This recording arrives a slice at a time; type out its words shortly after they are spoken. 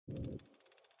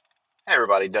Hey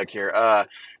everybody, Doug here.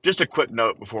 Just a quick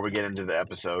note before we get into the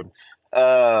episode.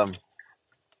 Um,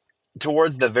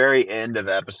 Towards the very end of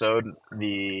the episode,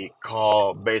 the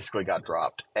call basically got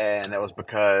dropped, and that was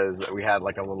because we had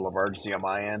like a little emergency on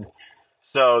my end.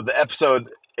 So the episode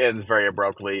ends very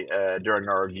abruptly during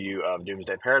our review of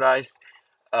Doomsday Paradise.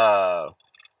 Uh,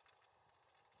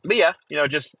 but yeah,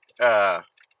 just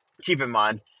keep in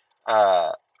mind,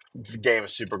 the game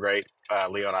is super great.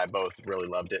 Leo and I both really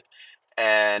loved it.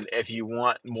 And if you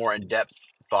want more in depth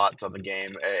thoughts on the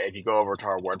game, if you go over to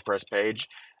our WordPress page,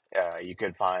 you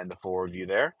can find the full review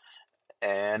there.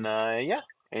 And yeah,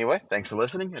 anyway, thanks for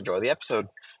listening. Enjoy the episode.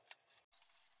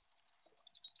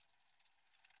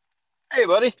 Hey,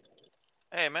 buddy.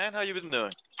 Hey man, how you been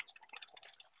doing?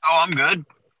 Oh, I'm good.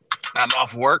 I'm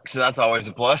off work, so that's always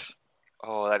a plus.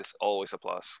 Oh, that is always a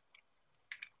plus.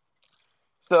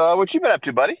 So, what you been up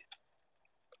to, buddy?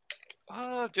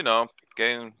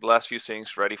 Getting the last few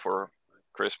things ready for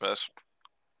Christmas,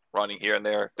 running here and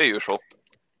there, the usual.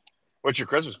 What's your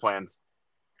Christmas plans?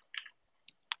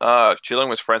 Chilling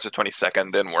with friends the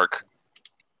 22nd didn't work.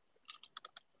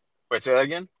 Wait, say that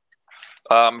again?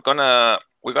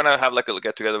 We're gonna have like a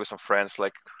get together with some friends,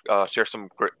 like share some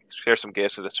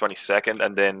gifts at the 22nd,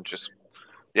 and then just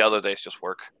the other days just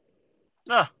work.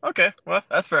 Oh, okay. Well,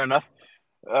 that's fair enough.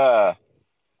 Uh,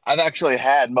 I've actually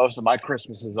had most of my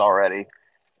Christmases already.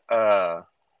 Uh,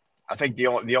 I think the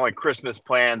only Christmas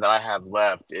plan that I have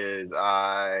left is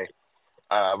we're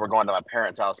going to my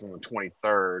parents' house on the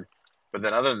 23rd. But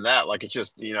then other than that, like it's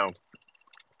just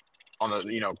on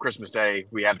the Christmas Day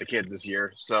we have the kids this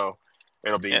year, so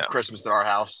it'll be Yeah. Christmas at our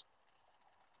house.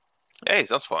 Hey,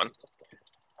 that's fun.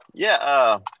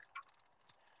 Yeah.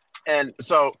 And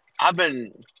so I've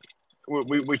been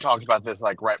we talked about this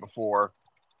like right before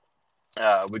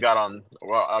we got on.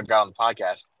 Well, I got on the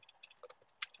podcast.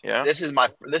 Yeah. This is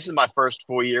my first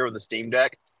full year with the Steam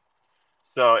Deck.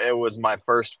 So it was my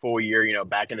first full year,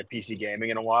 back into PC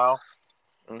gaming in a while,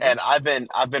 hmm and I've been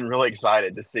really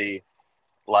excited to see,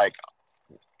 like,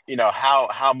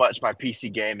 how much my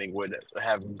PC gaming would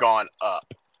have gone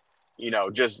up,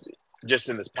 just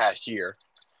in this past year.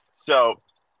 So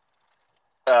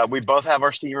we both have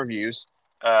our Steam reviews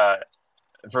uh,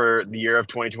 for the year of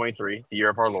 2023, the year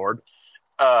of our Lord.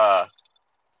 Uh,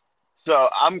 so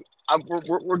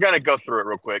we're gonna go through it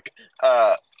real quick.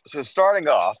 So starting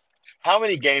off, how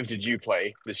many games did you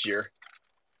play this year?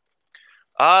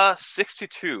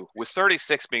 62 with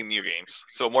 36 being new games,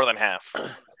 so more than half.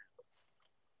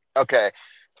 Okay.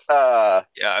 Uh,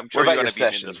 Yeah, I'm what sure you're about your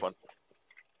gonna beat me in this one. sessions?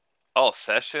 Oh,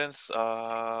 sessions.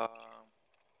 What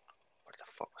the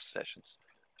fuck was sessions?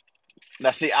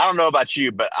 Now, see, I don't know about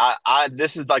you, but I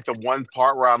this is like the one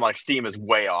part where I'm like, Steam is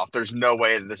way off. There's no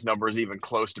way that this number is even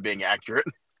close to being accurate.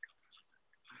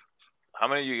 How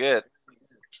many you get?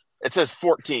 It says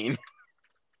 14.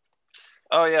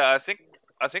 Oh yeah, I think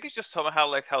it's just somehow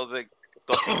like how they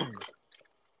doesn't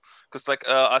because like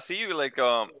I see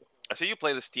you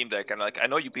play the Steam Deck and like I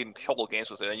know you've been a couple games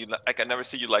with it and you like I never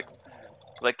see you like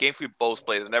games we both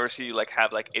played. I never see you like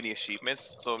have like any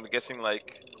achievements. So I'm guessing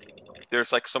like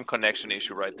there's like some connection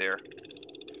issue right there.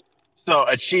 So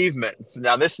achievements.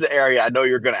 Now, this is the area I know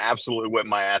you're going to absolutely whip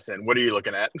my ass in. What are you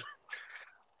looking at?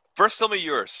 First, tell me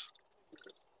yours.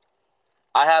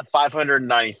 I have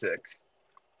 596.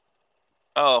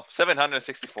 Oh,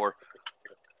 764.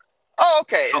 Oh,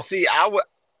 okay. How See, I would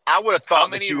have how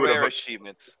thought that many you would have. rare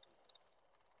achievements?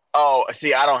 Oh,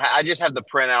 see, I don't. I just have the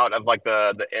printout of like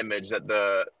the image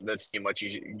that Steam lets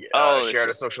you Oh, share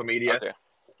to social media. okay,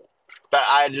 But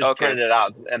I just okay, printed it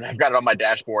out and I've got it on my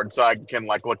dashboard so I can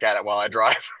like look at it while I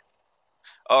drive.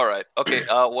 all right, okay.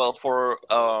 Well, for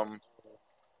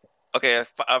okay,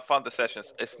 I found the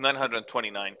sessions. It's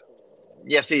 929.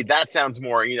 Yeah, see, that sounds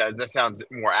more. That sounds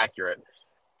more accurate.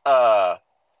 Uh,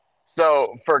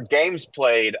 so for games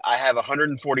played, I have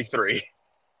 143,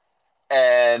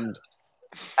 and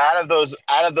out of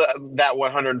that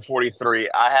 143,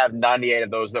 I have 98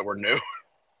 of those that were new.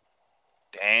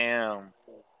 Damn.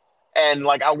 And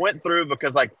like I went through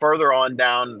because like further on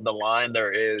down the line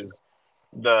there is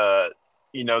the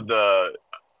the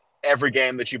every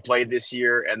game that you played this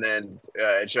year, and then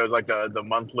it shows the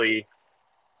monthly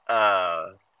uh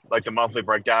like the monthly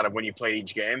breakdown of when you played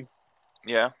each game.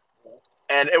 Yeah.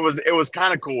 And it was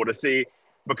kind of cool to see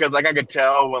because like I could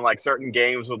tell when like certain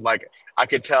games would like I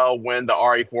could tell when the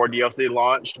RE4 DLC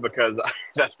launched because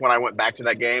that's when I went back to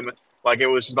that game. Like it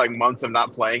was just like months of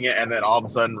not playing it, and then all of a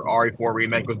sudden RE4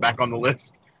 remake was back on the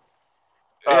list.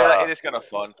 Yeah, Uh, it is kind of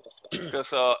fun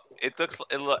because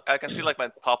I can see like my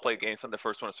top play games on the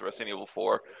first one is Resident Evil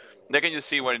 4. They can just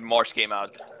see when March came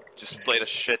out. Just played a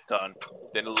shit ton.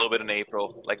 Then a little bit in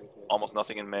April, like almost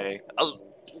nothing in May.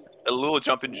 A little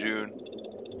jump in June,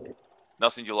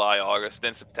 nothing July, August.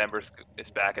 Then September is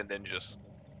back, and then just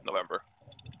November.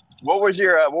 what was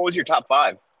your top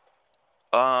five?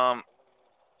 Um,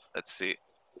 let's see.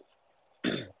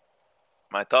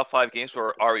 My top five games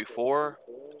were RE4,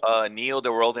 Neo: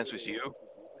 The World Ends With You,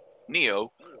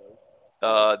 Neo,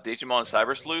 Digimon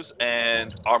Cyber Sleuth,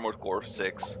 and Armored Core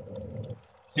 6.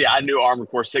 See, I knew Armored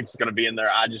Core 6 was going to be in there.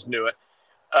 I just knew it.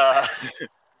 Uh,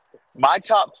 my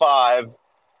top five: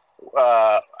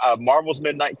 Marvel's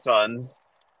Midnight Suns,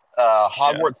 Yeah.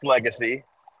 Hogwarts Legacy,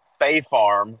 Fae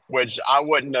Farm, which I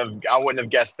wouldn't have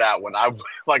guessed that one. I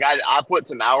put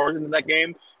some hours into that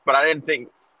game, but I didn't think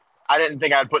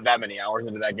I'd put that many hours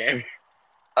into that game.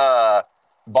 Uh,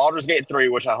 Baldur's Gate 3,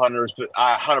 which I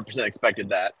 100% expected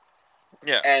that.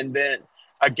 Yeah. And then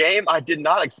a game I did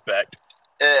not expect.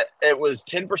 It was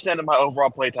 10% of my overall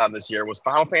playtime this year was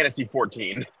Final Fantasy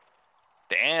 14.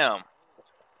 Damn.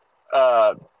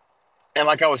 Uh, and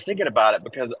like I was thinking about it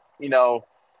because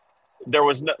there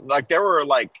was no, like there were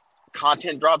like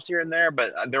content drops here and there,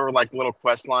 but there were like little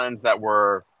quest lines that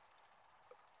were.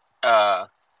 Uh,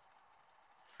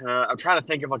 I'm trying to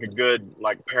think of like a good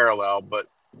like parallel, but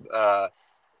uh,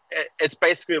 it's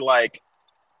basically like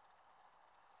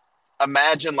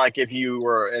imagine like if you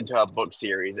were into a book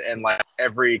series and like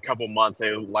every couple months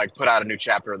they would, like put out a new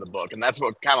chapter of the book, and that's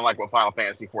what kind of like what Final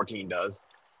Fantasy 14 does.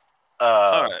 All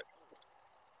Uh, right.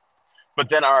 but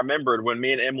then I remembered when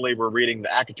me and Emily were reading the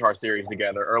Akatar series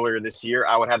together earlier this year,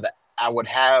 I would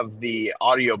have the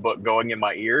audiobook going in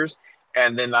my ears,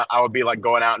 and then I would be like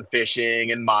going out and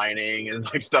fishing and mining and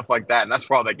like stuff like that, and that's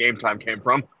where all that game time came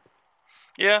from.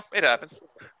 Yeah, it happens.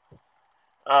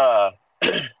 Uh,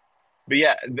 but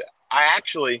yeah, I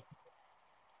actually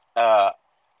uh,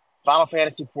 Final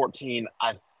Fantasy 14.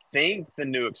 I think the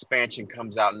new expansion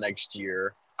comes out next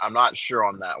year. I'm not sure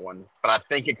on that one, but I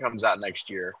think it comes out next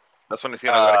year. That's when it's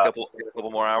gonna Uh, get a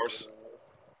couple more hours.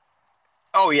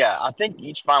 oh yeah, I think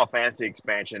each Final Fantasy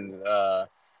expansion,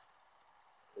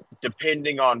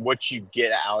 depending on what you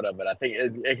get out of it, I think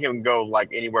it can go like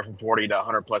anywhere from 40 to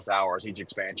 100 plus hours each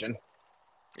expansion.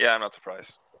 Yeah, I'm not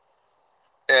surprised.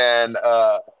 And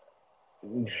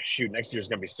shoot, next year's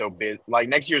gonna be so big. Like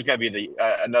next year's gonna be the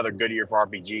another good year for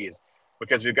RPGs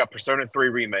because we've got Persona 3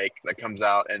 remake that comes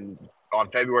out and on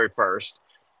February 1st.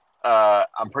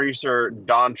 I'm pretty sure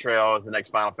Dawn Trail is the next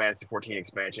Final Fantasy 14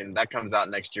 expansion that comes out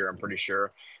next year. I'm pretty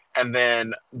sure, and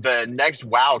then the next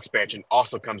WoW expansion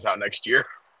also comes out next year.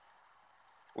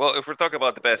 Well, if we're talking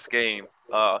about the best game,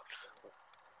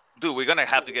 dude, we're gonna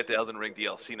have to get the Elden Ring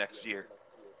DLC next year.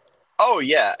 Oh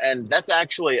yeah, and that's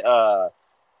actually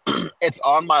it's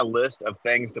on my list of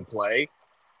things to play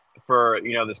for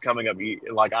this coming up.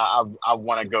 Like I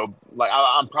want to go. Like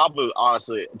I'm probably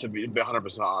honestly to be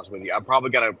 100% honest with you, I'm probably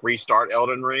gonna restart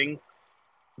Elden Ring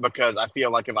because I feel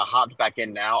like if I hopped back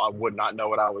in now, I would not know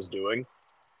what I was doing.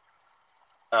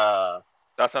 Uh,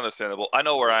 That's understandable. I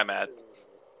know where I'm at.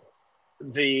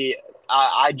 the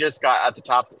I just got at the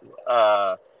top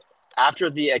after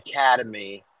the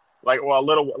academy. Like well, a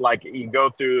little like you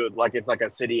go through like it's like a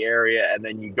city area, and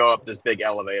then you go up this big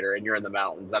elevator, and you're in the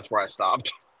mountains. That's where I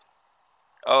stopped.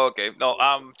 Oh, okay, no,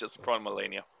 I'm just from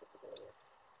Millennia.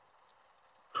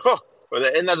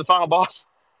 Isn't that the final boss?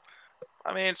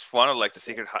 I mean, it's one of like the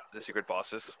secret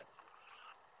bosses.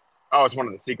 Oh, it's one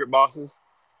of the secret bosses.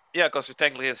 Yeah, because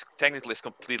technically it's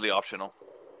completely optional.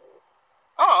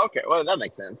 Oh, okay. Well, that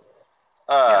makes sense.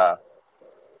 Yeah. Uh,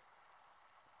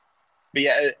 but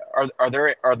yeah,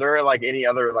 are there like any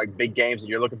other like big games that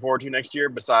you're looking forward to next year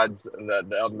besides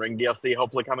the Elden Ring DLC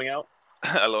hopefully coming out?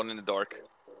 Alone in the Dark.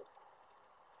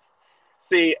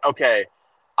 See, okay,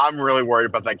 I'm really worried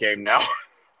about that game now.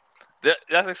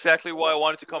 That's exactly why I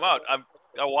wanted to come out. I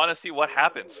want to see what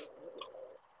happens.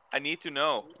 I need to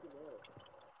know.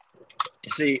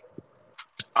 See,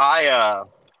 I'm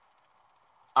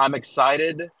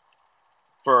excited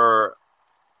for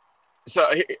so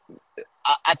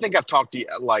I think I've talked to you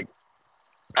like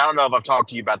I don't know if I've talked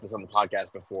to you about this on the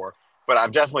podcast before, but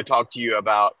I've definitely talked to you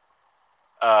about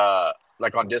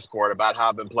like on Discord about how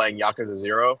I've been playing Yakuza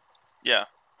Zero. Yeah.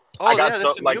 I Oh got yeah, so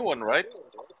there's a like new one, right?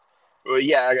 well,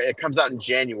 yeah, it comes out in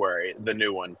January, the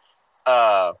new one.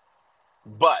 Uh,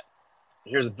 but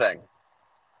here's the thing: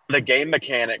 the game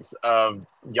mechanics of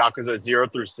Yakuza 0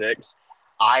 through 6,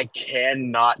 I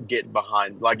cannot get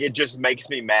behind. Like it just makes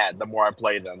me mad the more I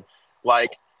play them.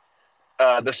 Like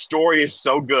the story is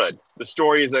so good. The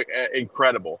story is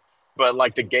incredible, but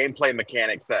like the gameplay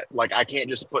mechanics that like I can't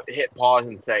just hit pause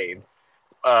and save.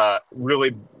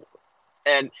 Really,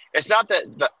 and it's not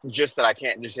that just that I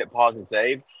can't just hit pause and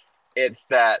save. It's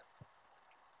that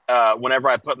whenever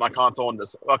I put my console into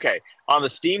on the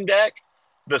Steam Deck,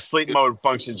 the sleep mode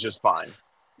functions just fine.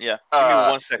 Yeah, give me Uh,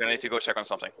 1 second. I need to go check on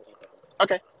something.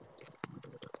 okay,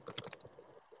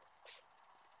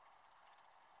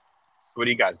 what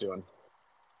are you guys doing?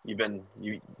 You've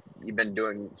been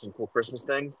doing some cool Christmas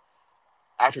things.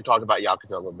 After talking about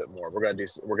Yakuza a little bit more, we're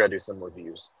gonna do some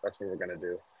reviews. That's what we're gonna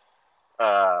do.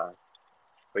 Uh,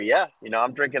 but yeah,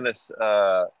 I'm drinking this.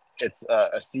 It's a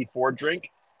C4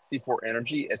 drink, C4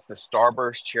 Energy. It's the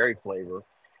Starburst cherry flavor.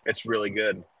 It's really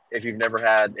good. If you've never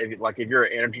had, if you're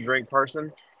an energy drink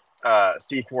person,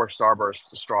 C4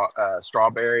 Starburst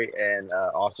strawberry and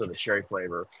also the cherry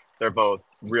flavor. They're both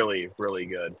really really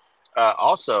good.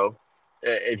 Also,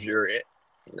 if you're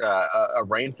a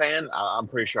Rain fan, I'm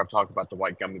pretty sure I've talked about the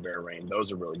white gummy bear Rain.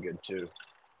 Those are really good too.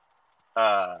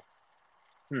 Uh,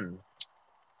 hmm.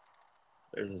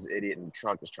 There's this idiot in the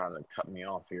truck that's trying to cut me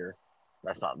off here.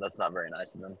 That's not very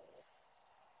nice of them.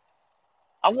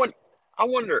 I want I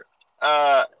wonder.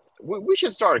 Uh, we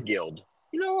should start a guild.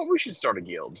 You know what? We should start a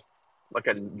guild, like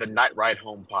the Night Ride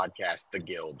Home podcast, the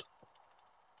guild.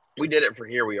 We did it for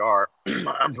Here We Are.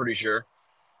 I'm pretty sure.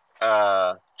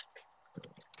 Uh,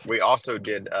 we also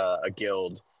did a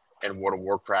guild in World of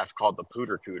Warcraft called the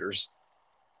Pooter Cooters.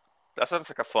 That sounds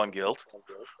like a fun guild.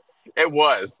 It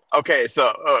was okay.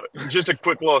 So just a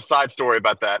quick little side story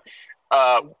about that.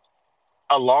 Uh,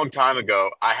 a long time ago,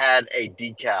 I had a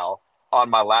decal on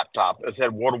my laptop that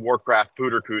said World of Warcraft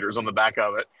Pooter Cooters on the back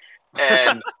of it,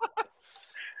 and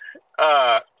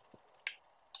uh,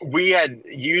 we had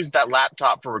used that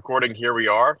laptop for recording Here We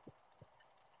Are,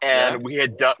 Yeah. and we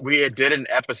had did an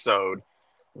episode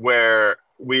where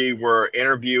we were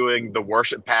interviewing the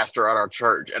worship pastor at our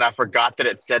church, and I forgot that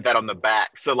it said that on the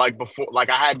back. So I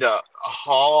had to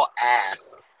haul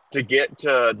ass to get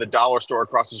to the dollar store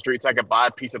across the street so I could buy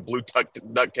a piece of blue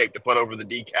duct tape to put over the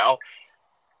decal.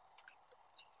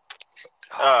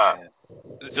 Oh Uh, man,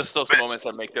 it's just those but moments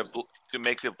that make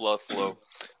the blood flow,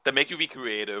 that make you be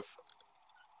creative.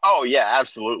 oh yeah,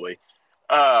 absolutely.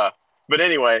 Uh, but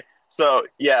anyway, so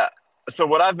yeah, so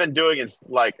what I've been doing is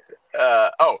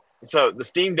so the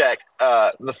Steam Deck,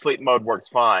 the sleep mode works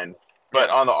fine, but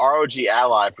Yeah. on the ROG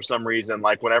Ally, for some reason,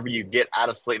 like whenever you get out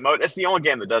of sleep mode, it's the only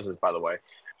game that does this, by the way,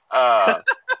 uh,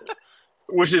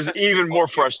 which It is says sleep even mode more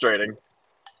here. frustrating.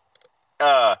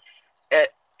 Uh, it,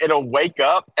 it'll wake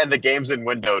up and the game's in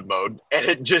windowed mode, and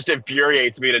it just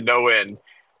infuriates me to no end.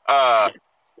 Uh,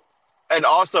 and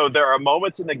also there are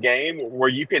moments in the game where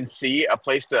you can see a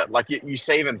place to you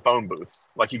save in phone booths,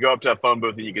 like you go up to a phone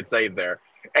booth and you can save there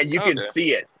and you can Okay.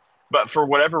 see it, but for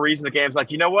whatever reason the game's like,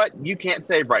 you know what, you can't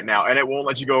save right now, and it won't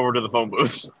let you go over to the phone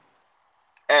booths.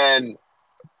 And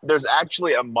there's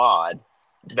actually a mod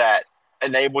that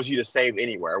enables you to save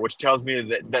anywhere, which tells me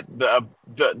that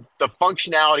the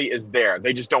functionality is there,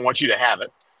 they just don't want you to have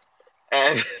it.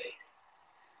 And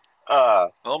Uh,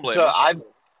 I don't blame so him.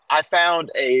 I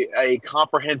found a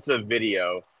comprehensive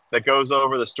video that goes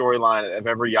over the storyline of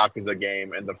every Yakuza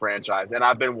game in the franchise, and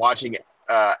I've been watching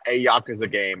a Yakuza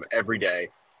game every day.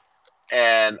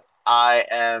 And I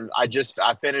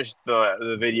finished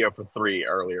the video for 3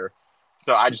 earlier,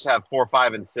 so I just have 4,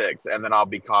 5, and 6, and then I'll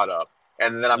be caught up.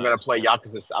 And then I'm gonna Nice. play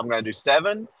Yakuza. I'm gonna do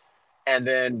 7, and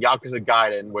then Yakuza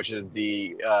Gaiden, which is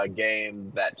the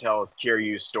game that tells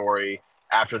Kiryu's story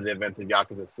after the events of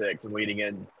Yakuza 6 and leading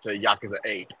into Yakuza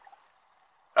 8.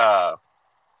 Uh,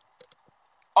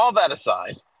 all that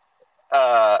aside,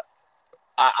 uh,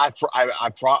 I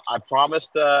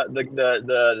promised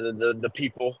the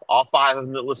people, all 5 of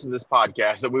them that listen to this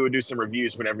podcast, that we would do some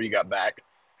reviews whenever you got back.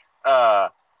 Uh,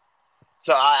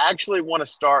 so I actually want to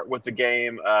start with the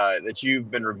game that you've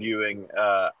been reviewing.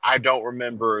 I don't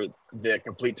remember the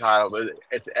complete title, but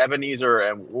it's Ebeneezer,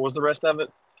 and what was the rest of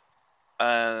it?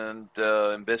 And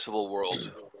the Invisible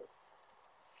World.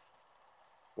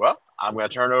 Well, I'm going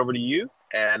to turn it over to you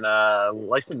and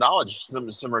lay some knowledge,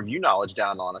 some review knowledge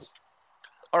down on us.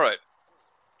 All right.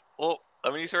 Well,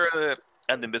 Ebeneezer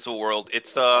and the Invisible World.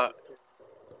 It's a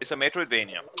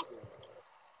Metroidvania,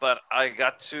 but I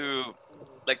got to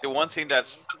like the one thing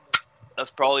that's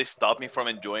probably stopped me from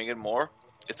enjoying it more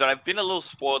is that I've been a little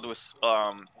spoiled with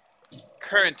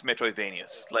current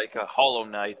Metroidvanias like Hollow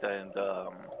Knight and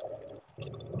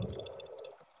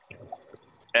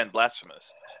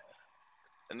Blasphemous.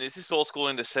 And this is old school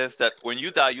in the sense that when you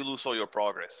die, you lose all your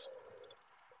progress.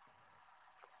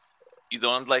 You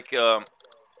don't like in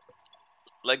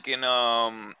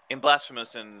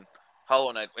Blasphemous and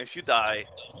Hollow Knight. If you die,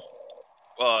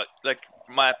 like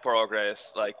map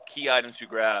progress, like key items you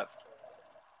grab,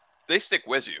 they stick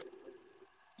with you.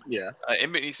 Yeah.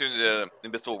 In the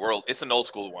Invisible World, it's an old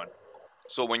school one.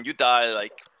 So when you die,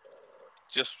 like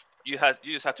just you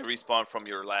just have to respawn from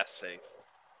your last save.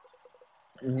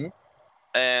 Mm-hmm.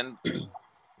 And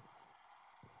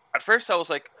at first I was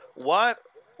like, what?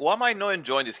 Why am I not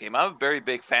enjoying this game? I'm a very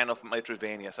big fan of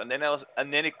Metroidvanias,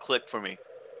 and then it clicked for me.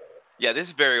 Yeah, this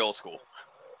is very old school.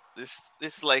 This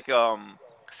is like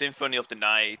Symphony of the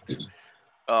Night,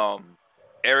 um,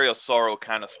 Area of Sorrow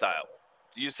kind of style.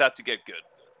 You just have to get good.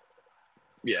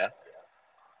 Yeah.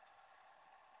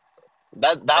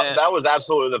 That that And that was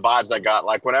absolutely the vibes I got.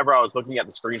 Like whenever I was looking at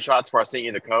the screenshots before I sent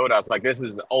you the code, I was like, "This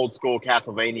is old school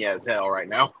Castlevania as hell right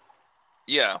now."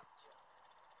 yeah,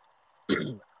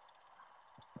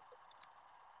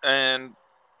 and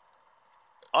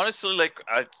honestly, like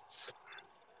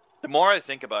the more I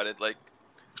think about it, like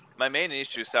my main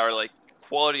issues are like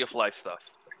quality of life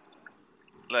stuff.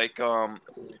 Like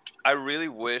I really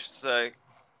wish that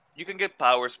you can get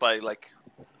powers by like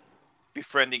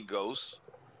befriending ghosts.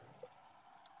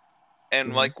 And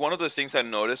Mm-hmm. like one of the things I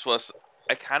noticed was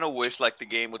I kind of wish like the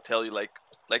game would tell you like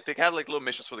they had like little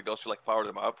missions for the ghosts to like power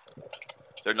them up.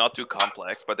 They're not too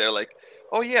complex, but they're like,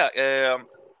 oh yeah,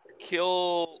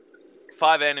 kill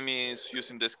 5 enemies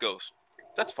using this ghost.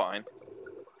 That's fine.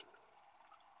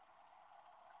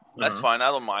 That's Mm-hmm. fine. I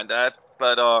don't mind that.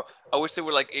 But I wish they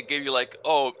were like it gave you like,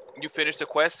 oh, you finished the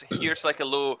quest. Here's like a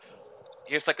little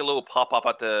pop up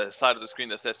at the side of the screen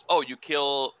that says, oh, you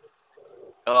kill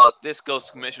this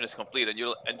ghost mission is complete,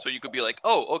 and so you could be like,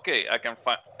 oh, okay, I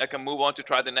can move on to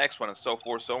try the next one, and so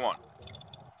forth, so on.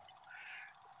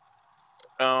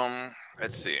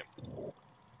 Let's see.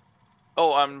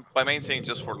 Oh, my main thing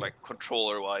just for like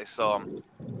controller wise,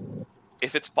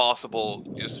 if it's possible,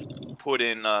 just put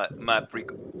in mapping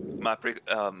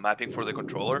for the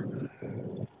controller.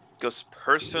 Because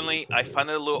personally, I find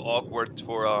it a little awkward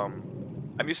for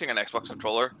I'm using an Xbox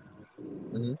controller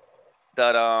Mm-hmm.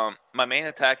 that my main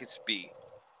attack is B,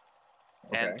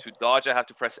 and Okay. to dodge I have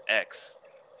to press X.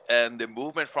 And the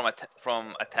movement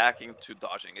from attacking to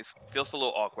dodging feels a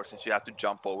little awkward since you have to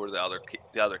jump over the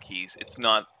other keys. It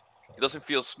doesn't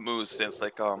feel smooth since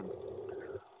like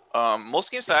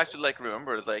most games I actually like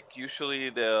remember like usually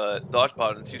the dodge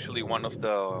button is usually one of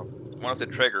the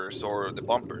triggers or the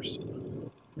bumpers.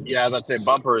 Yeah, let's say So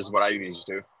bumper is what I used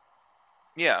to.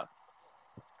 yeah,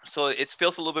 so it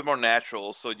feels a little bit more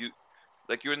natural. So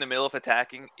you're in the middle of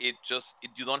attacking, you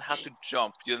don't have to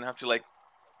jump. You don't have to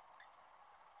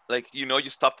you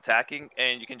stop attacking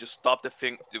and you can just stop the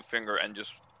finger and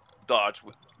just dodge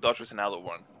with another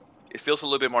one. It feels a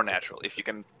little bit more natural. If you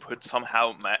can put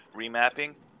somehow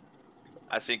remapping,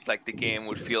 I think like the game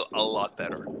would feel a lot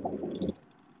better.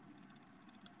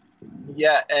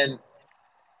 Yeah, and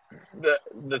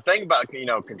the thing about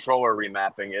controller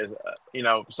remapping is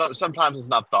sometimes it's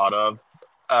not thought of,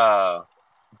 uh,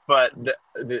 but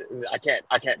I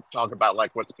can't talk about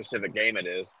like what specific game it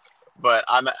is. But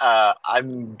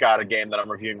I've got a game that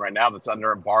I'm reviewing right now that's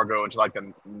under embargo until like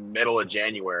the middle of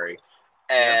January,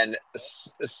 Yeah. and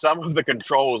some of the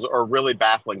controls are really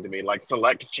baffling to me. Like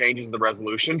select changes the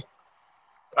resolution.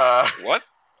 Uh, What?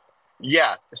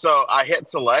 yeah, so I hit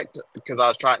select because I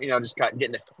was trying, just kind of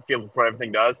getting a feel for what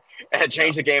everything does, and it Yeah.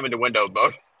 changed the game into window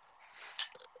mode.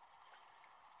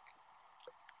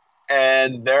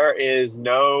 And there is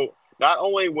no, not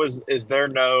only is there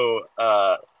no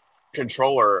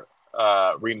controller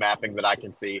remapping that I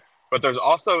can see, but there's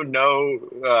also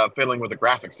no fiddling with the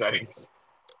graphic settings.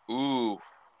 Ooh.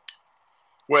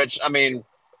 Which I mean,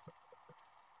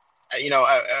 you know,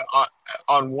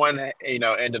 on one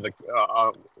end of the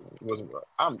was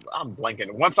I'm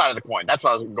blanking one side of the coin. That's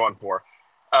what I was going for.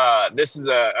 This is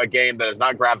a game that is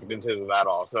not graphic intensive at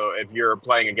all. So if you're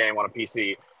playing a game on a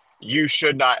PC, you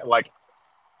should not like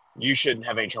you shouldn't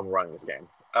have any trouble running this game.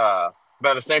 But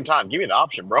at the same time, give me the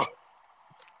option, bro.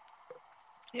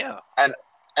 Yeah.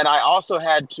 And I also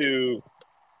had to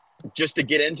just to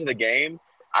get into the game,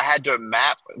 I had to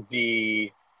map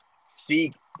the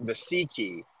C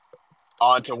key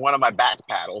onto one of my back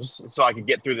paddles so I could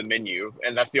get through the menu,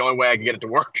 and that's the only way I could get it to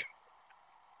work.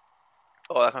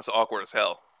 Oh, that sounds awkward as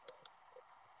hell.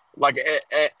 Like,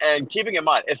 and keeping in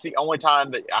mind, it's the only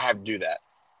time that I have to do that.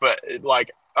 But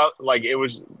like it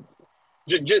was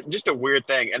just a weird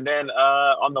thing. And then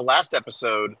on the last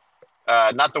episode,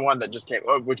 not the one that just came,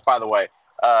 which by the way,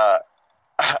 uh,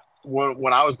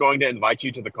 when I was going to invite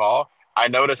you to the call, I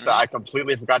noticed that Hmm. I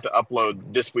completely forgot to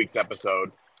upload this week's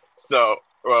episode. So,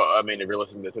 well, I mean, if you're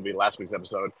listening to this, it'll be last week's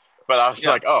episode. But I was Yeah.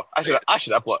 like, oh, I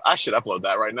should upload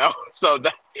that right now. So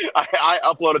I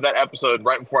uploaded that episode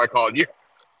right before I called you.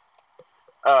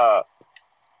 Uh,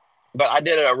 but I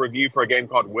did a review for a game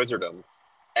called Wizardom,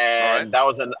 All right. and that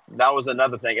was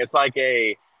another thing. It's like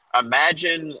a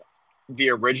imagine the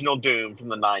original Doom from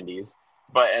the '90s,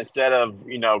 but instead of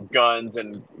guns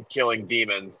and killing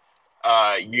demons,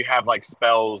 you have like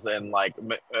spells and like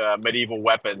medieval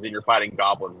weapons, and you're fighting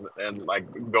goblins and like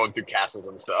going through castles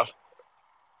and stuff.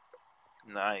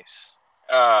 Nice.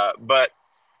 But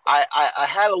I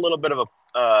had a little bit of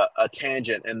a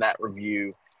tangent in that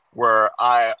review where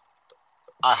I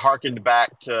harkened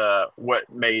back to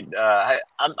what made.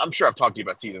 I'm sure I've talked to you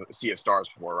about Sea of Stars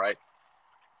before, right?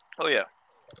 Oh yeah.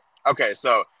 Okay,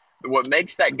 so what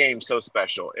makes that game so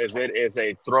special is it is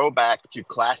a throwback to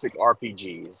classic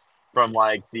RPGs from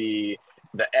like the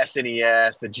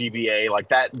SNES, the GBA, like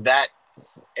that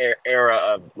era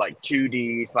of like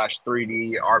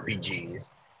 2D/3D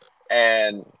RPGs.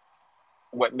 And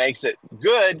what makes it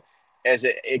good is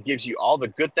it gives you all the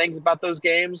good things about those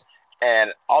games,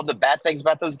 and all the bad things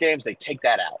about those games, they take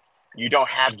that out. You don't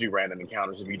have to do random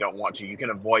encounters if you don't want to. You can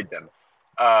avoid them.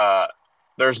 Uh,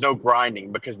 there's no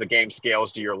grinding because the game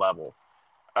scales to your level.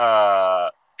 Uh,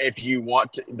 if you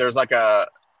want to, there's like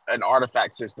an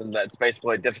artifact system that's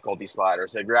basically a difficulty slider.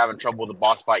 So if you're having trouble with the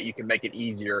boss fight, you can make it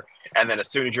easier, and then as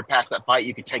soon as you're past that fight,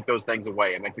 you can take those things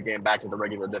away and make the game back to the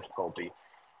regular difficulty.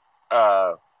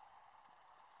 Uh,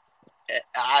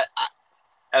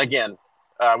 and again,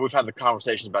 we've had the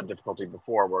conversations about difficulty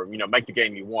before, where make the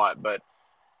game you want, but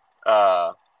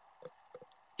uh,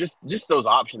 just those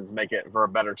options make it for a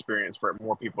better experience for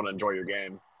more people to enjoy your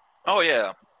game. Oh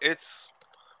yeah. It's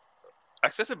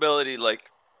accessibility. Like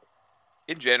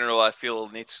in general, I feel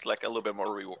needs like a little bit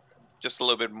more reward, just a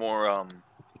little bit more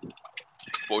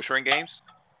exposure in games,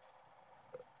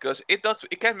 because it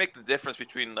can make the difference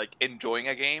between like enjoying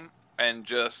a game and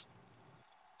just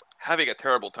having a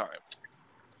terrible time.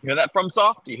 You hear that,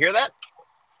 FromSoft? Do you hear that?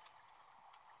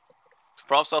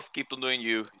 FromSoft, keep on doing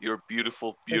you. You're a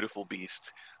beautiful, beautiful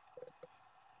beast.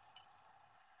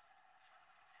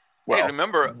 Hey, Well,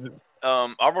 remember,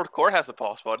 Armored Core has a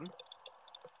pause button.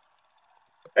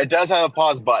 it does have a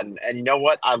pause button, and you know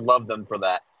what? I love them for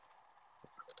that.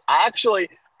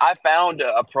 I found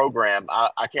a program.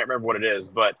 I can't remember what it is,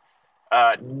 but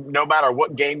no matter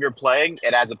what game you're playing,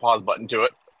 it adds a pause button to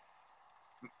it.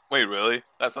 Wait, really?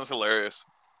 That sounds hilarious.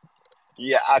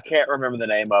 Yeah, I can't remember the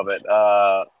name of it.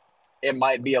 It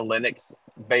might be a Linux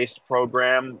based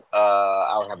program.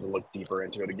 I'll have to look deeper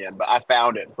into it again, but I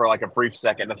found it for like a brief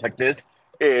second. It's like, this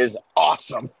is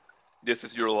awesome. This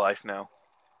is your life now.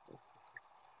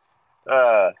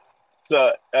 Uh,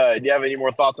 do you have any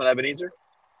more thoughts on Ebeneezer?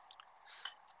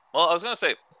 Well, I was gonna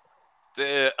say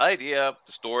the idea,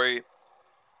 the story,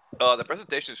 the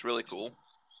presentation is really cool.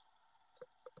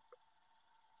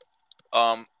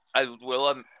 Um, I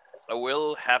will I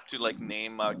will have to like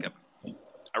name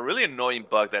a really annoying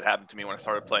bug that happened to me when I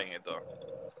started playing it though.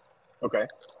 Okay.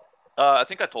 I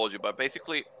think I told you, but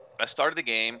basically, I started the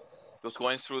game. Was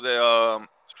going through the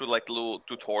through like the little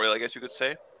tutorial, I guess you could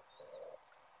say.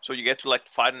 So you get to like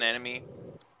fight an enemy,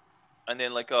 and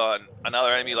then like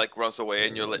another enemy like runs away,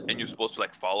 and you're supposed to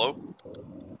like follow.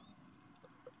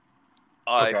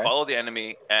 I Okay. followed the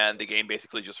enemy, and the game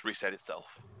basically just reset itself.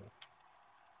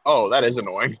 Oh, that is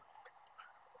annoying.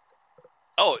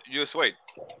 Oh, you just wait.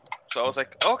 So I was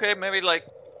like, okay, maybe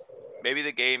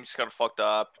the game just kind of fucked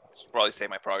up. It's probably save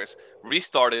my progress.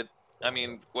 Restarted. I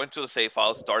mean, went to the save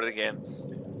file, started again.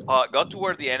 Got to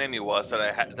where the enemy was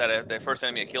the first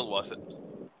enemy I killed was.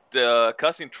 The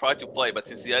cutscene tried to play, but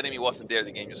since the enemy wasn't there,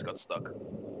 the game just got stuck.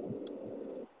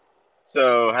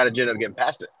 So, how did you end up getting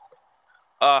past it?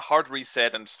 Hard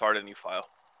reset and start a new file.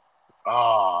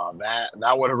 Oh,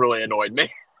 that would have really annoyed me.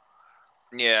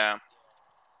 Yeah,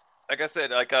 like I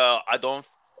said, like I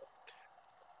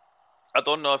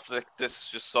don't know if like, this is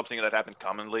just something that happened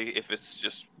commonly. If it's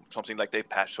just something like they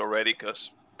patched already,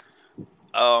 because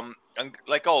and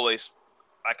like always,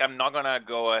 like I'm not gonna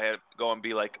go and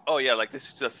be like, oh yeah, like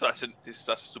this is such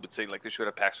a stupid thing. Like they should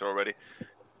have patched it already.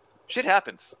 Shit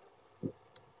happens.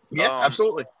 Yeah, Um,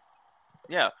 absolutely.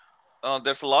 yeah.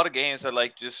 There's a lot of games that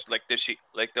like just like this shit,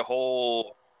 like the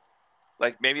whole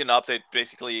like maybe an update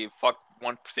basically fucked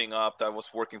one thing up that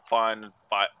was working fine,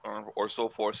 or so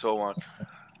forth, so on.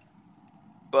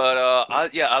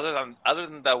 But yeah, other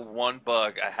than that one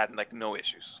bug, I had like no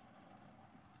issues.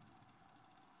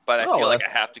 But I Oh, feel like I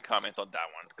that's have to comment on that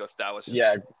one because that was just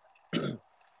yeah.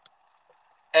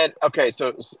 And okay,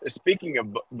 so speaking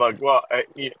of bug, well,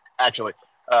 actually,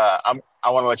 I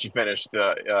want to let you finish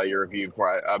your review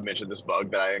before I mention this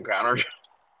bug that I encountered.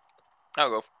 I'll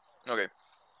go. Okay.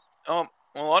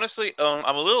 Well, honestly,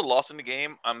 I'm a little lost in the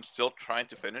game. I'm still trying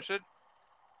to finish it,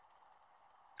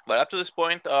 but up to this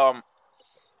point,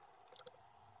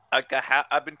 like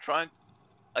I've been trying,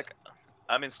 like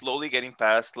I've been slowly getting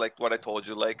past like what I told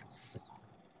you, like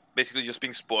basically just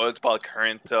being spoiled by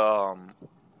current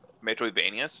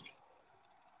Metroidvanias,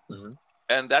 Mhm.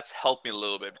 and that's helped me a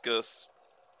little bit because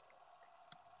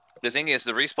the thing is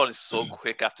the respawn is so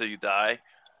quick after you die.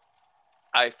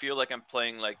 I feel like I'm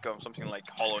playing like something like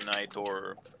Hollow Knight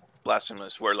or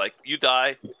Blasphemous, where like you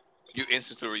die, you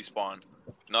instantly respawn.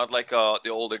 Not like the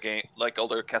older game, like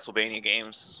older Castlevania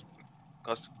games,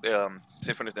 cause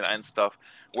Symphony of the Night and stuff,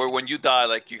 where when you die,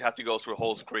 like you have to go through a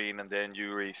whole screen and then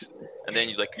and then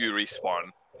you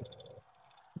respawn.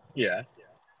 Yeah.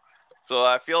 So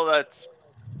I feel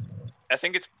I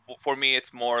think it's for me,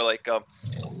 it's more like I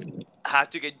have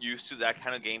to get used to that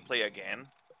kind of gameplay again.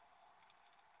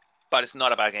 But it's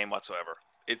not a bad game whatsoever.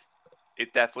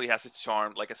 It definitely has its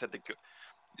charm. Like I said,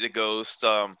 the ghost.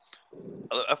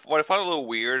 What I found a little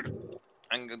weird,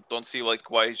 and don't see like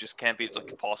why it just can't be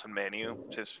like a pause and menu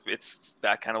since it's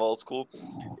that kind of old school.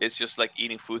 It's just like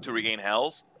eating food to regain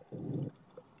health.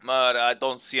 But I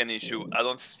don't see an issue. I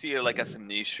don't see it like as an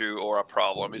issue or a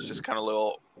problem. It's just kind of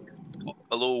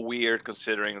a little weird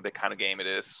considering the kind of game it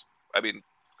is. I mean,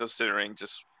 considering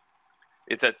just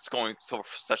it's going for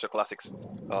such a classic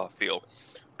feel.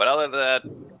 But other than that,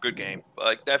 good game.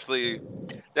 Like definitely,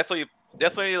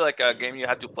 definitely like a game you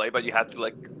have to play, but you have to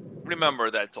like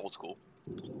remember that it's old school.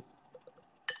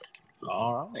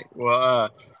 All right.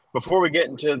 Well, before we get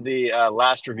into the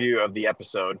last review of the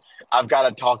episode, I've got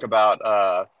to talk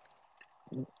about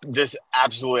this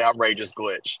absolutely outrageous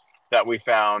glitch that we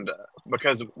found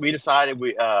because we decided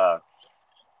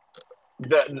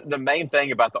the main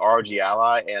thing about the ROG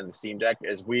Ally and the Steam Deck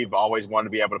is we've always wanted to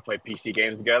be able to play PC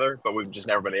games together, but we've just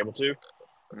never been able to.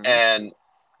 Mm-hmm. And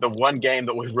the one game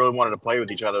that we really wanted to play with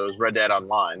each other was Red Dead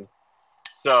Online.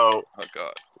 So, oh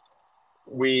god,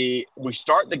 we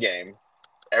start the game.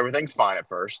 Everything's fine at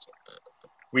first.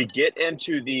 We get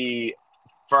into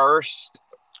first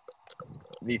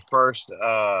the first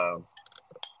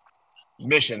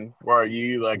mission where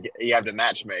you have to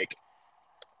matchmake.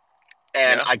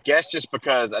 And yeah. I guess just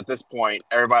because at this point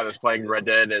everybody that's playing Red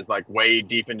Dead is like way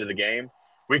deep into the game,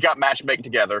 we got matchmake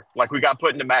together. Like we got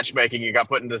put into matchmaking and got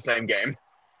put into the same game.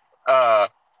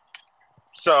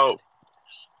 So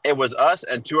it was us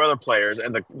and two other players,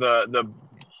 and the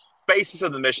basis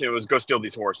of the mission was go steal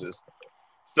these horses.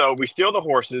 So we steal the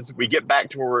horses. We get back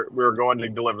to where we were going to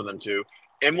deliver them to.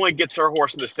 Emily gets her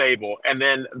horse in the stable, and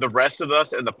then the rest of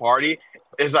us in the party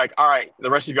is like, "All right,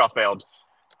 the rest of y'all failed."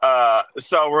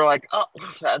 So we're like, "Oh,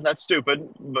 that's stupid,"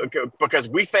 because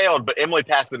we failed, but Emily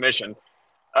passed the mission.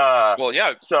 Well,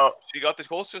 yeah. So You got the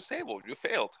horse to the stable. You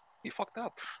failed. You fucked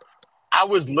up. I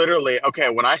was literally okay.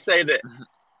 When I say that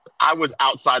I was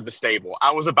outside the stable,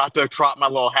 I was about to trot my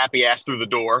little happy ass through the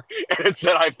door, and it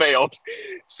said I failed.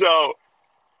 So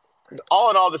all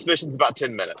in all, this mission's about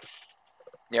 10 minutes.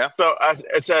 Yeah. So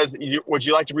it says, would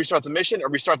you like to restart the mission or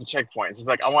restart the checkpoints? It's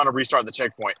like, I want to restart the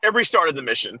checkpoint. It restarted the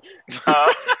mission.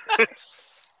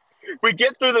 We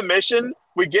get through the mission.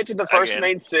 We get to the first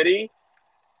main city.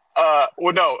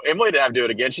 Well, no, Emily didn't have to do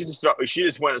it again. She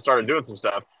just went and started doing some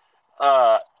stuff.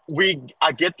 I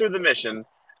get through the mission.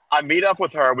 I meet up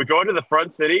with her. We go into the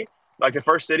front city, like the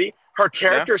first city. Her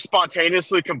character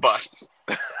spontaneously combusts.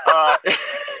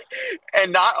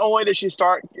 And not only did she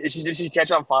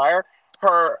catch on fire,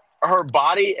 her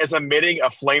body is emitting a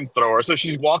flamethrower. So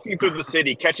she's walking through the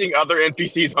city, catching other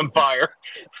NPCs on fire.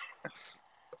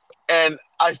 And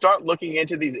I start looking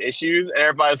into these issues, and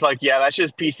everybody's like, "Yeah, that's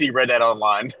just PC Red Dead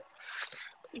Online."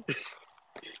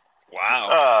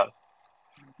 Wow.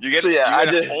 You get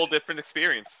a whole different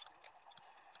experience.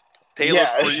 Tailored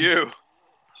for you.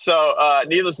 So,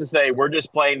 needless to say, we're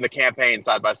just playing the campaign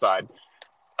side by side.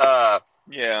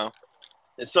 Yeah.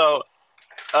 So,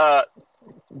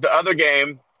 the other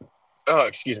game,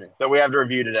 that we have to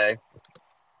review today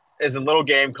is a little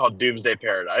game called Doomsday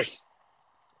Paradise.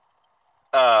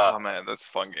 Oh man, that's a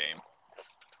fun game.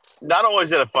 Not only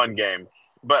is it a fun game,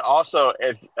 but also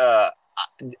is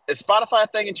Spotify a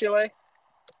thing in Chile?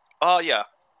 Oh yeah,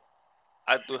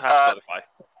 I do have Spotify.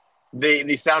 The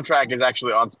soundtrack is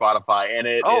actually on Spotify, and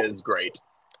it is great.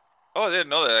 Oh, I didn't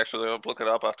know that actually. I'll look it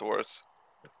up afterwards.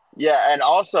 Yeah, and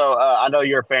also I know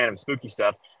you're a fan of spooky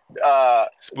stuff.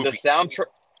 Spooky.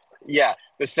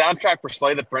 The soundtrack for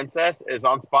Slay the Princess is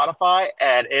on Spotify,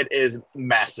 and it is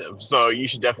massive. So you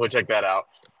should definitely check that out.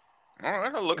 All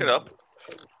right, I'll look it up.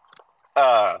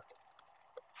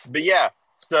 But yeah,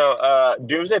 so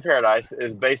Doomsday Paradise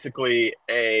is basically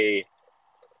I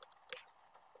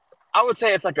would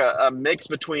say it's like a mix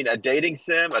between a dating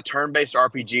sim, a turn-based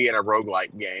RPG, and a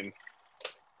roguelike game.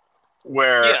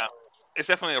 Yeah, it's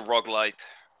definitely a roguelite.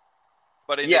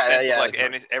 But in the sense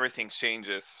of, everything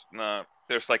changes. No,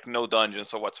 there's like no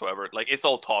dungeons or whatsoever. Like it's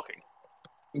all talking.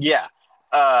 Yeah.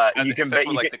 and You can except bet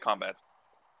for like the combat.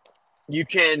 you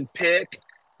can pick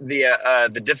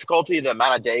the difficulty, the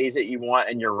amount of days that you want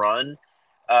in your run.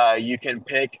 You can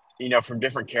pick, from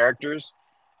different characters.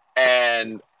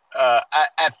 And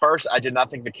at first, I did not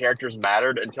think the characters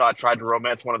mattered until I tried to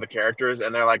romance one of the characters,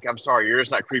 and they're like, "I'm sorry, you're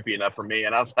just not creepy enough for me."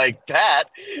 And I was like, "That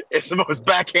is the most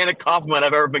backhanded compliment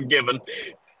I've ever been given."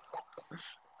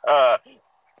 Uh,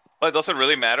 But does it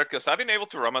really matter? Because I've been able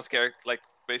to romance character, like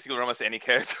basically romance any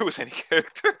character with any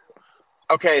character.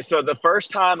 okay, so the first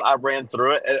time I ran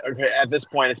through it, okay, at this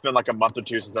point, it's been like a month or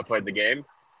two since I played the game.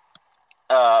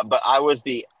 But I was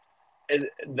the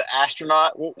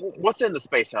astronaut. What's in the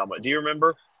space helmet? Do you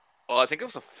remember? Well, I think it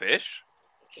was a fish.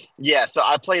 Yeah, so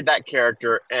I played that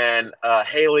character, and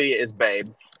Haley is Babe.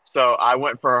 So I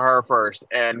went for her first,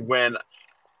 and when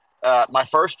my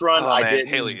first run, Oh I man,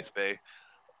 Haley didn't. is Bay.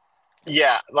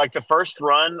 Yeah, like the first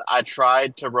run, I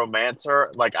tried to romance her.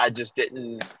 Like I just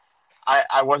didn't.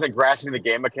 I wasn't grasping the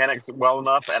game mechanics well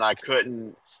enough, and I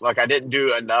couldn't. Like I didn't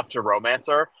do enough to romance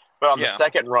her. But on the Yeah.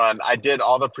 second run, I did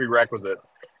all the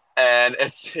prerequisites, and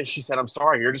it's. She said, "I'm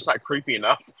sorry, you're just not creepy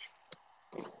enough."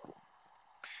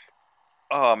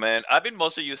 Oh man, I've been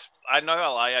mostly used. I'm not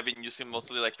gonna lie, I've been using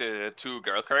mostly like the two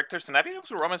girl characters, and I've been able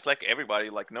to romance like everybody,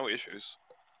 like no issues.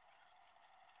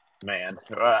 Man,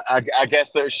 I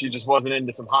guess that she just wasn't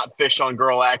into some hot fish on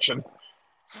girl action.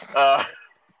 Uh,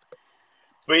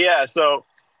 but yeah, so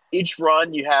each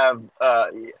run you have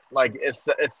like it's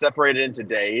separated into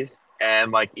days,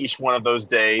 and like each one of those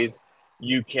days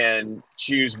you can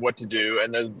choose what to do,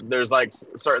 and there's like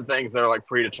certain things that are like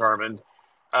predetermined,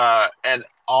 and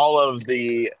all of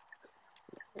the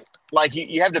like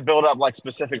you have to build up like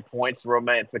specific points to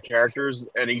romance the characters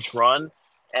in each run,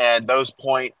 and those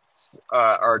points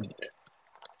are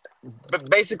but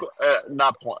basically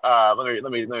not point.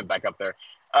 Let me back up there.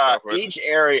 Go for it.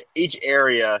 Each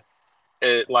area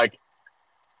like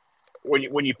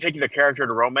when you pick the character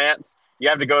to romance, you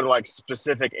have to go to like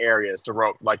specific areas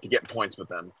to like to get points with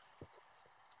them.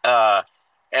 Uh,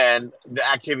 and the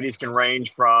activities can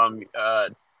range from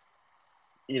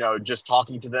just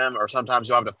talking to them, or sometimes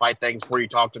you'll have to fight things before you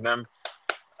talk to them.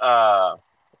 Uh,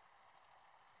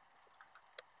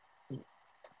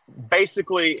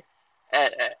 Basically,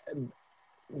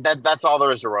 that's all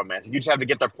there is to romance. You just have to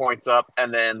get their points up,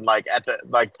 and then like at the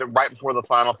right before the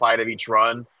final fight of each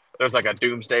run, there's like a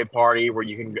doomsday party where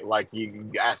you can like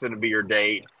you ask them to be your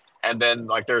date, and then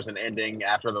like there's an ending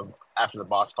after the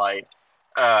boss fight.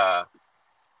 Uh,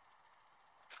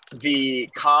 the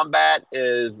combat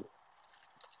is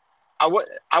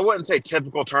I wouldn't say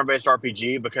typical turn based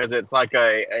RPG because it's like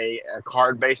a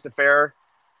card based affair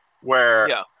where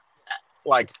Yeah.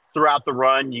 like throughout the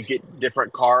run you get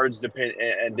different cards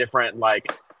and different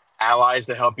like allies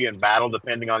to help you in battle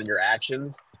depending on your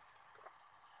actions.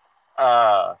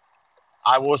 uh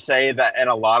I will say that in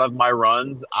a lot of my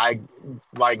runs, I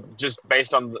like just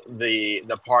based on the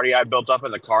party I built up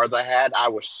and the cards I had, I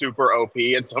was super OP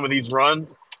in some of these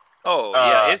runs. Oh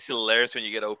yeah, uh it's hilarious when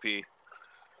you get OP.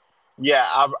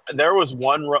 yeah, there was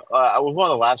one it was one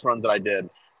of the last runs that I did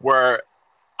where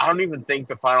I don't even think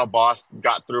the final boss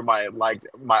got through my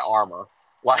armor.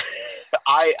 Like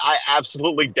I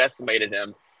absolutely decimated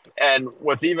him. And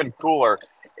what's even cooler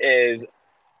is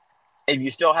if you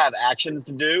still have actions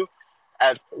to do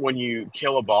when you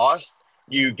kill a boss,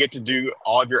 you get to do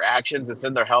all of your actions and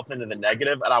send their health into the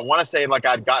negative. And I want to say like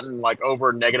I'd gotten like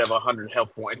over negative 100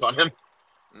 health points on him.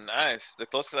 Nice. The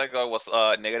closest I got was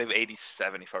negative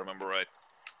 87, if I remember right.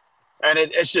 And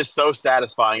it's just so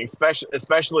satisfying,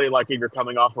 especially like if you're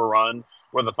coming off a run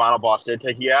where the final boss did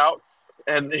take you out,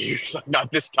 and you're just like,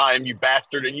 "Not this time, you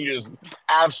bastard!" And you just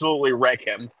absolutely wreck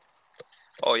him.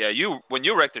 Oh yeah, you when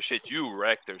you wreck their shit, you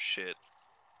wreck their shit.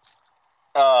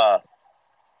 Uh,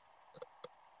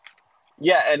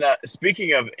 yeah, and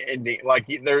speaking of ending, like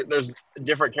there's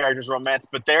different characters romance,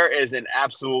 but there is an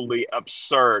absolutely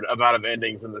absurd amount of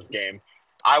endings in this game.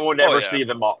 I will Oh never yeah. see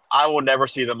them all. I will never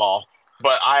see them all,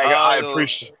 but I I'll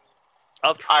appreciate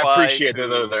I'll I try appreciate that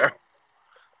they're to. there.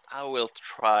 I will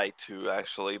try to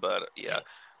actually, but yeah.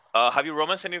 Have you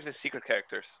romanced any of the secret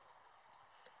characters?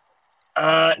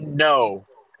 No,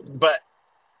 but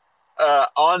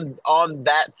on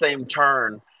that same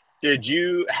turn, did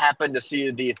you happen to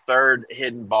see the third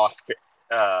hidden boss,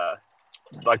 uh,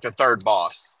 like the third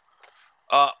boss?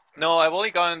 No, I've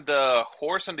only gotten the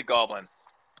horse and the goblin.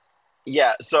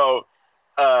 Yeah. So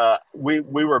we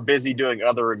were busy doing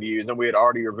other reviews, and we had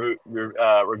already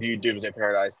reviewed Doomsday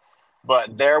Paradise.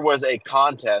 But there was a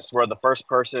contest where the first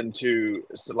person to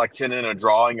like send in a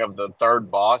drawing of the third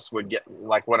boss would get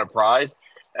like win a prize,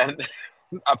 and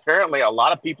apparently a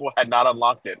lot of people had not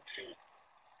unlocked it.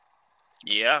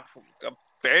 Yeah,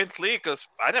 apparently, because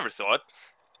I never saw it.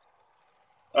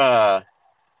 Uh,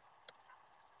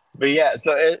 but yeah,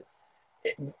 so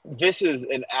this is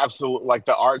an absolute like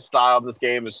the art style of this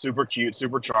game is super cute,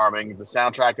 super charming. The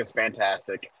soundtrack is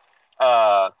fantastic.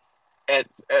 Uh, it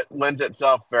lends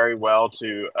itself very well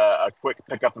to a quick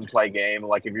pick up and play game.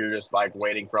 Like if you're just like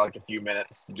waiting for like a few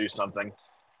minutes to do something,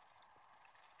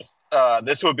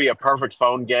 this would be a perfect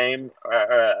phone game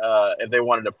if they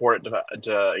wanted to port it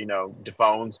to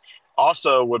phones.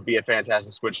 Also, would be a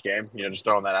fantastic Switch game. Just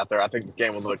throwing that out there. I think this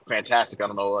game would look fantastic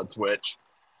on an OLED Switch.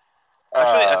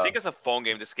 Actually, I Uh, think as a phone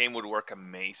game, this game would work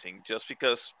amazing. Just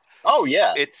because oh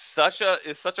yeah, it's such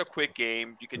a quick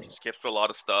game. You can skip through a lot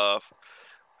of stuff.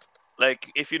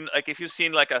 If you've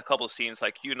seen like a couple of scenes,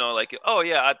 like like oh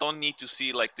yeah, I don't need to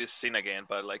see like this scene again,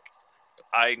 but like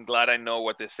I'm glad I know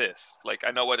what this is. Like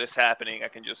I know what is happening. I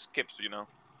can just skip.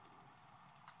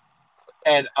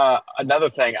 and another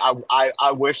thing,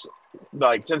 I wish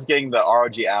like since getting the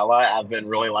ROG Ally, I've been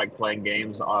really like playing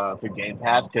games through Game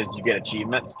Pass because you get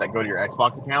achievements that go to your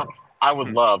Xbox account. I would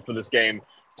Mhm. love for this game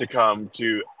to come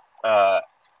to uh,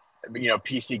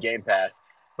 PC Game Pass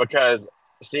because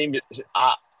Steam,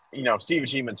 uh, Steam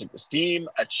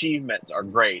achievements are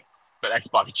great, but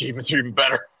Xbox achievements are even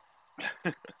better.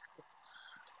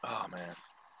 Oh man.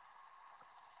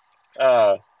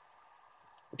 Uh,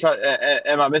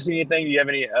 am I missing anything? Do you have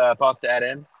any thoughts to add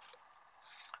in?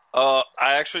 I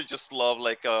actually just love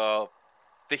like the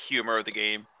humor of the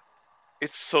game.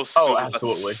 It's so Oh, stupid but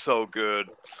absolutely. so good.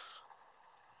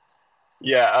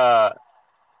 Yeah.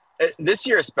 This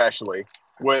year especially,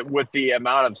 with the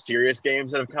amount of serious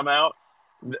games that have come out,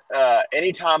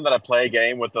 anytime that I play a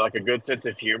game with like a good sense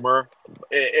of humor,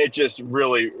 it just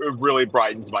really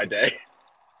brightens my day.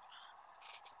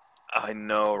 I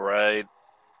know, right?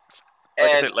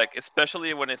 Like I And said, like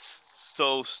especially when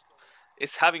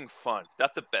it's having fun.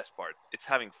 That's the best part. It's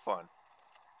having fun.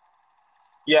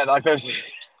 yeah, like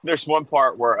there's one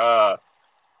part where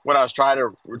when I was trying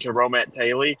to romance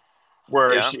Haley,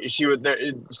 where Yeah. she would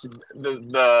the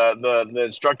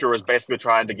instructor was basically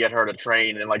trying to get her to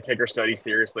train and like take her study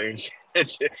seriously,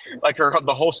 and like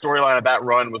the whole storyline of that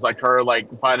run was like her like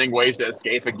finding ways to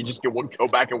escape, and you just go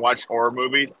back and watch horror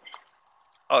movies.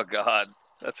 Oh God,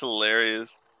 that's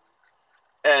hilarious.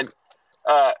 And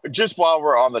just while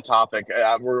we're on the topic,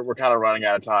 we're kind of running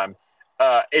out of time.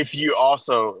 If you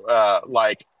also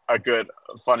like a good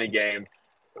funny game,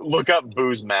 look up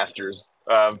Booze Masters,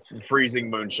 Freezing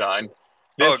Moonshine.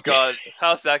 Oh This God,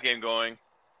 how's that game going?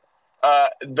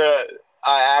 the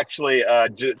I actually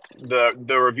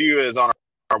the review is on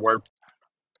our word.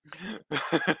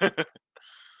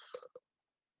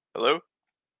 Hello.